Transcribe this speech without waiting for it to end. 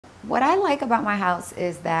What I like about my house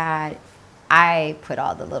is that I put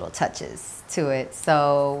all the little touches to it.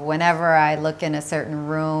 So whenever I look in a certain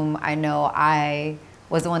room, I know I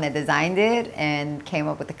was the one that designed it and came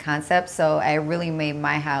up with the concept. So I really made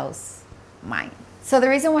my house mine. So the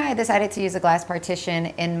reason why I decided to use a glass partition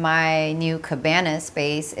in my new cabana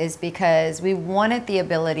space is because we wanted the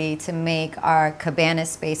ability to make our cabana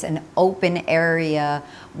space an open area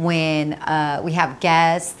when we have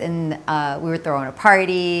guests and we were throwing a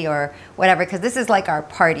party or whatever, because this is like our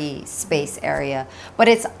party space area, but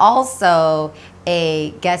it's also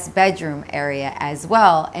a guest bedroom area as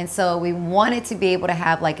well. And so we wanted to be able to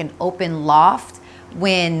have like an open loft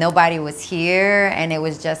when nobody was here and it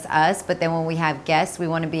was just us. But then when we have guests, we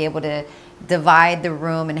want to be able to divide the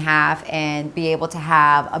room in half and be able to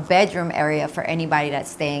have a bedroom area for anybody that's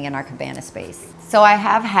staying in our cabana space. So I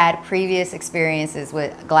have had previous experiences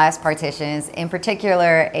with glass partitions, in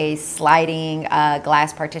particular a sliding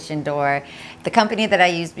glass partition door. The company that I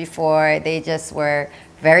used before, they just were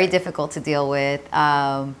very difficult to deal with.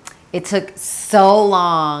 It took so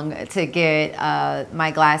long to get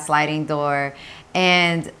my glass sliding door.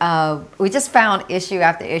 And we just found issue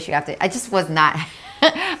after issue after. I just was not,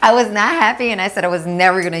 I was not happy, and I said I was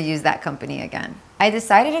never going to use that company again. I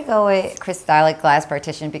decided to go with Crystalia Glass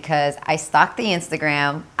partition because I stalked the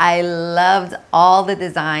Instagram. I loved all the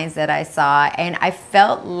designs that I saw, and I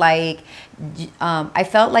felt like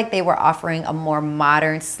they were offering a more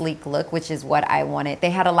modern, sleek look, which is what I wanted. They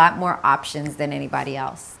had a lot more options than anybody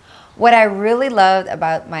else. What I really loved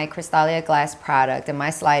about my Crystalia Glass product and my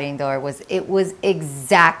sliding door was it was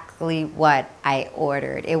exactly what I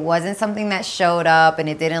ordered. It wasn't something that showed up and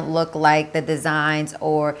it didn't look like the designs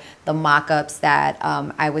or the mock-ups that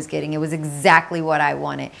I was getting. It was exactly what I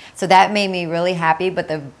wanted. So that made me really happy. But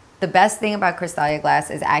the best thing about Crystalia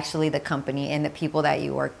Glass is actually the company and the people that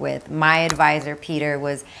you work with. My advisor, Peter,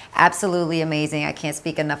 was absolutely amazing. I can't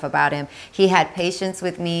speak enough about him. He had patience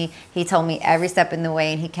with me. He told me every step in the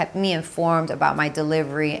way, and he kept me informed about my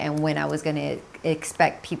delivery and when I was going to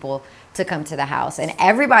expect people to come to the house. And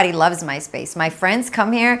everybody loves my space. My friends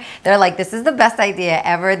come here, they're like, this is the best idea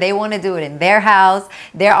ever. They want to do it in their house.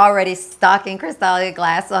 They're already stocking Crystalia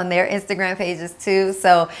Glass on their Instagram pages too.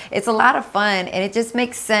 So it's a lot of fun, and it just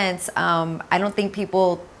makes sense. I don't think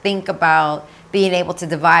people think about being able to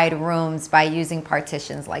divide rooms by using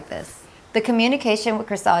partitions like this. The communication with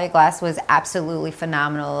Crystalia Glass was absolutely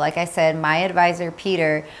phenomenal. Like I said, my advisor,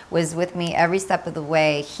 Peter, was with me every step of the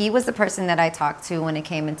way. He was the person that I talked to when it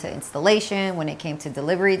came into installation, when it came to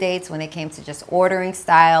delivery dates, when it came to just ordering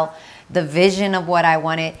style, the vision of what I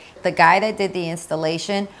wanted. The guy that did the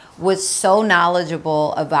installation was so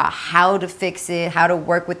knowledgeable about how to fix it, how to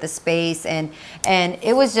work with the space, and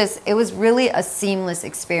it was really a seamless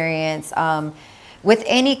experience. With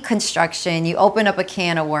any construction, you open up a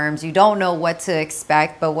can of worms. You don't know what to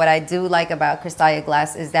expect, but what I do like about Crystalia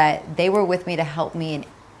Glass is that they were with me to help me in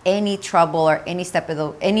any trouble or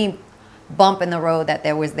any bump in the road that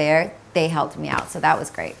there was there. They helped me out, so that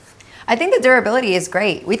was great. I think the durability is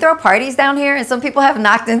great. We throw parties down here, and some people have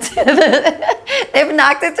knocked into they've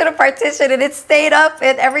knocked into the partition and it stayed up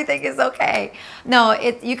and everything is okay. No,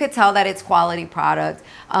 you could tell that it's quality product.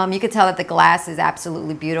 You could tell that the glass is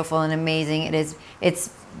absolutely beautiful and amazing.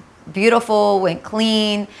 It's beautiful when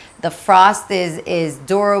clean. The frost is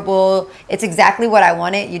durable. It's exactly what I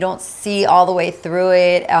wanted. You don't see all the way through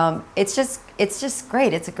it. It's just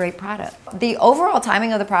great. It's a great product. The overall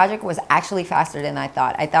timing of the project was actually faster than I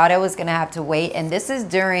thought. I thought I was gonna have to wait, and this is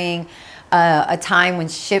during a time when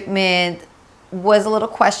shipment was a little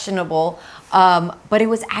questionable, but it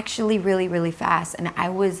was actually really, really fast, and I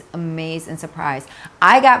was amazed and surprised.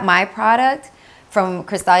 I got my product from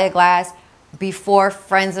Crystalia Glass before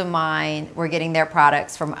friends of mine were getting their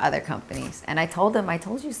products from other companies. And I told them, I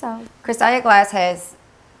told you so. Crystalia Glass has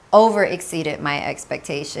over exceeded my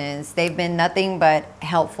expectations. They've been nothing but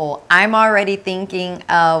helpful. I'm already thinking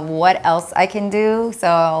of what else I can do.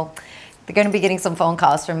 So they're gonna be getting some phone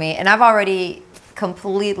calls from me. And I've already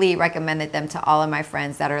completely recommended them to all of my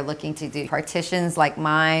friends that are looking to do partitions like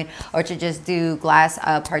mine or to just do glass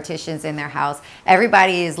partitions in their house.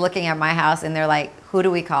 Everybody is looking at my house and they're like, who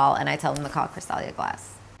do we call? And I tell them to call Crystalia Glass.